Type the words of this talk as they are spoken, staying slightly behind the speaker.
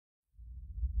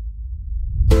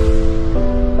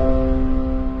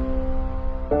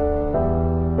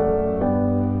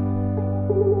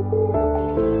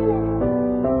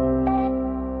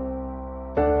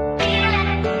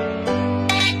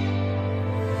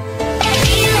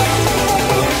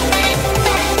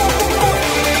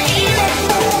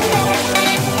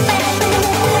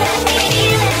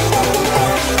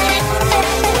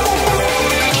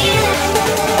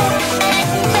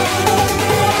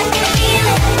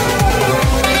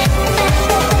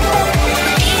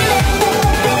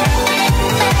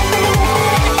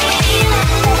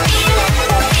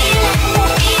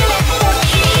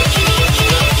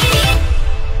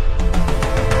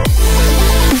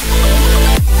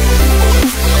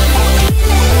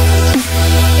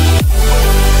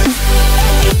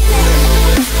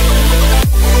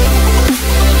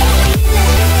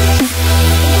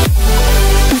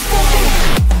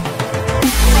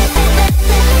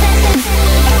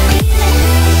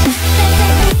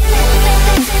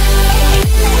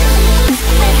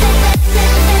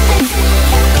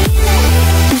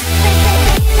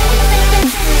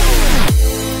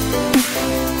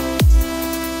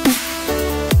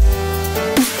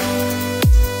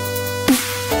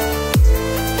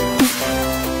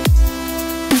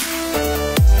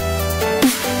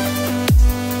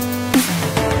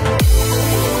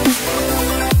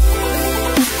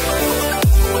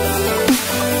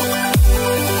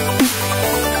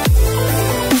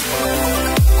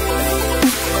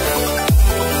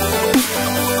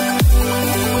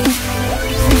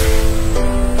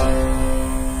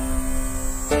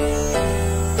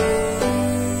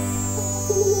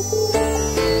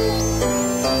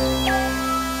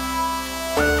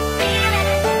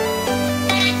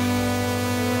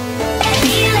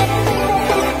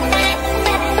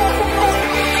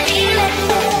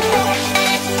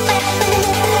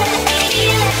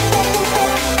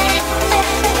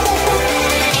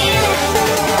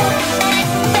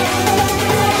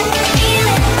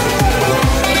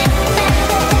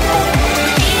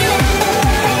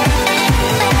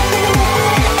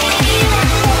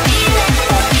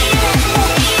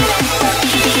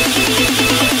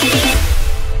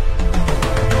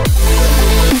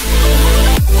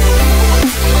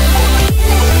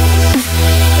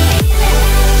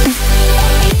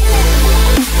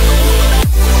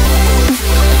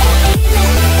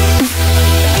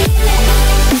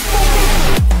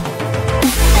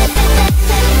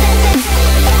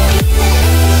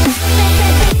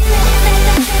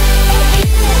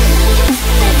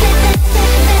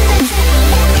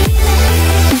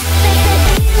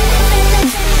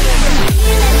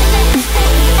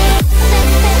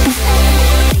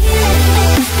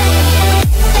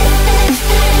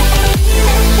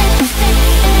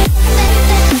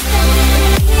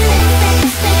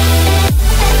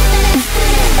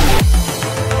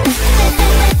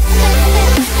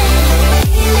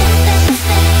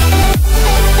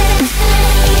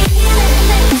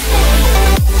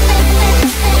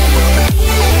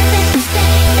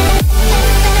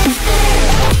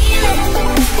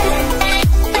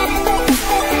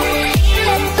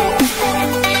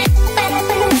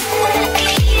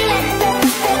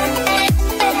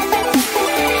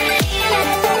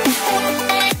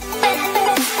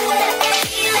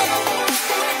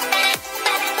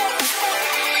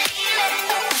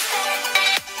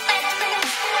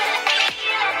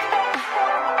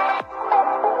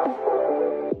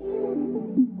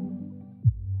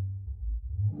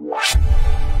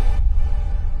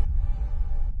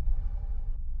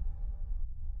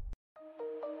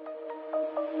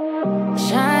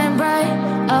Shine bright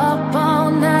up all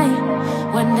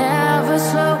night, we're never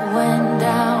slowing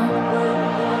down.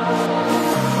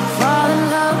 Fall in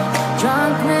love,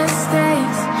 drunk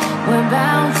mistakes, we're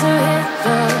bound to hit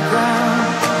the ground.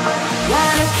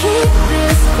 Gotta keep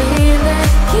this feeling,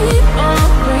 keep on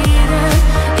breathing,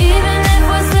 even if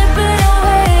we're slipping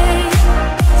away.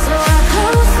 So I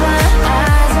close my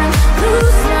eyes and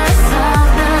lose myself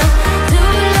now, do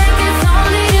it like it's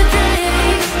only a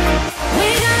dream. We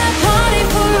got a party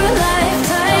for a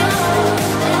lifetime,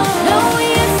 no we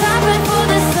ain't stopping for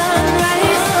the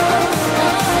sunrise.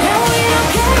 And we don't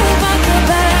care about the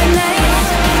bad nights.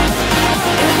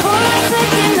 If for a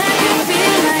second I can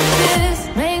feel like this,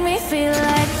 make me feel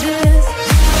like this.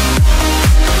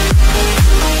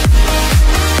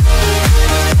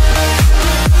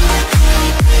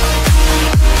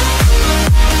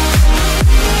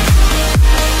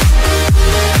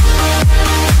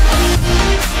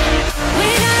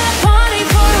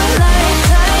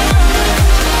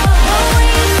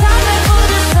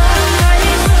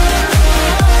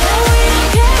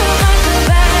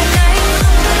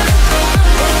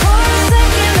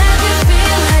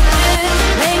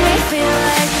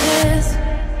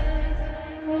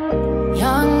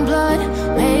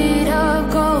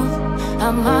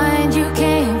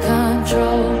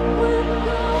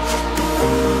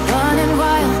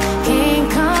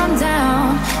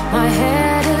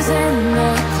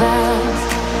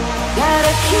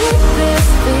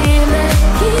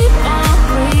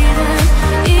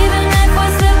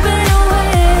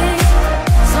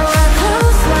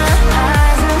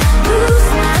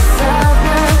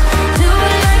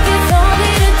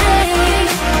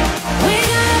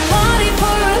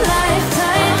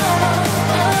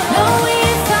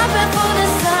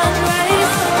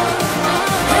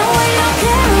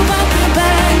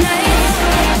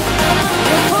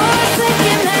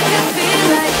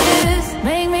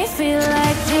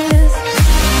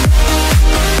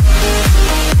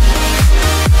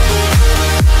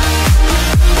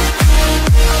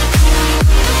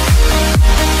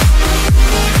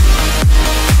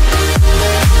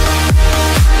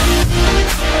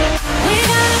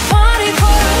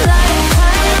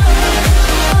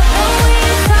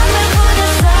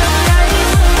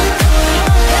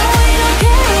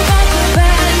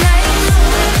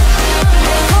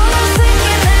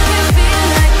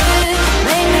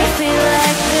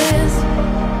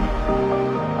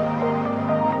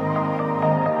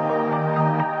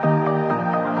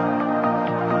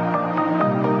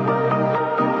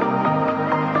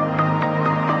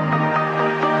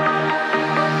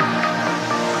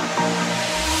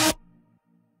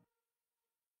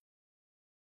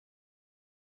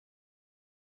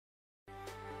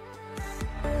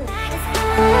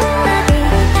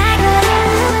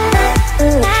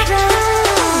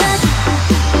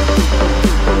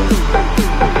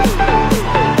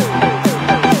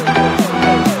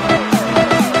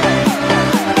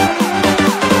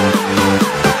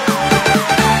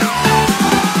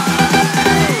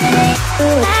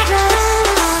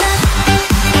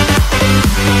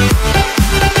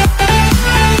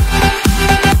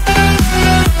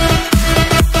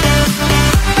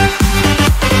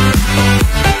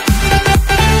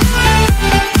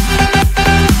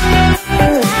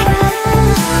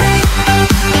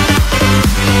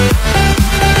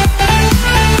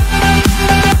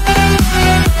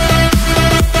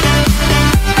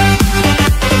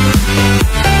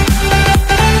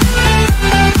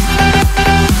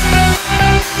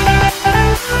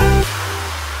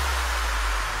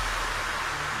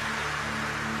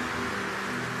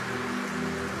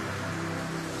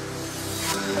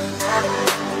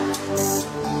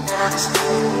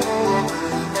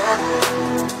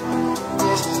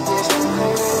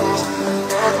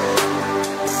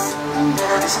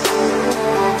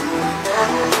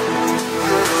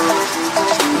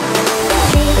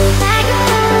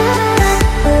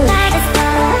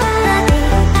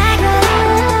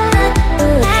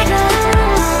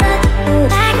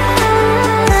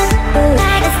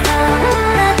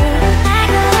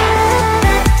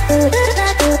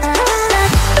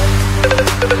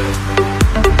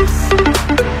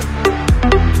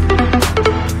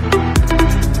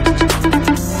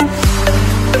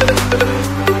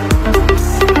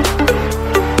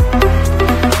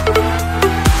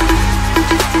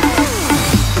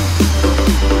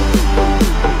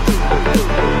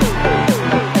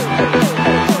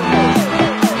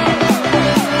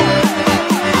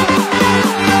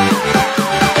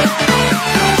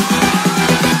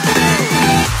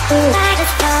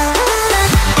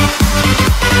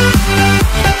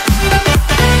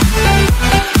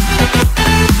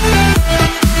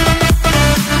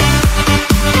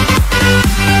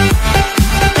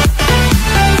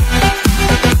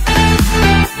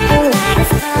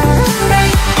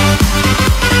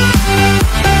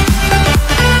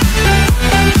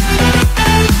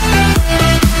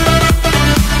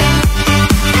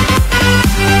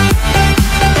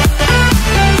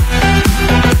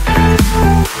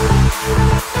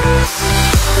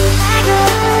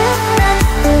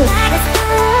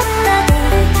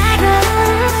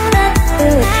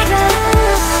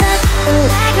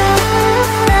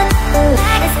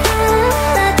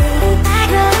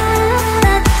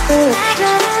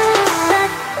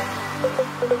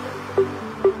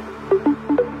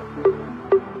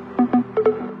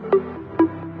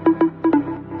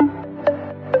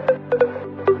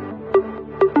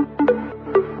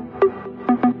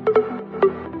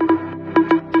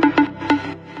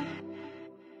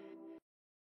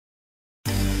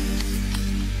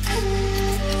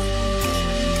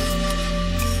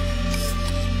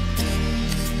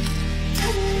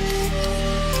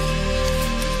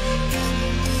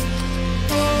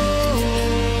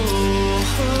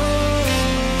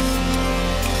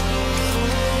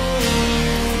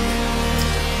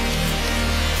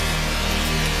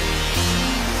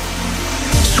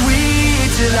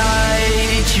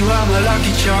 you are my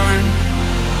lucky charm.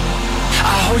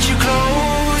 I hold you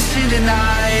close in the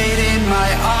night in my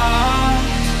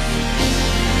arms.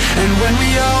 And when we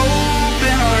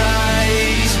open our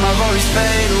eyes, my worries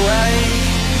fade away.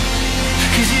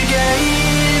 'Cause you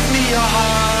gave me your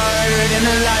heart in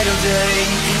the light of day,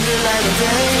 in the light of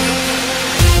day.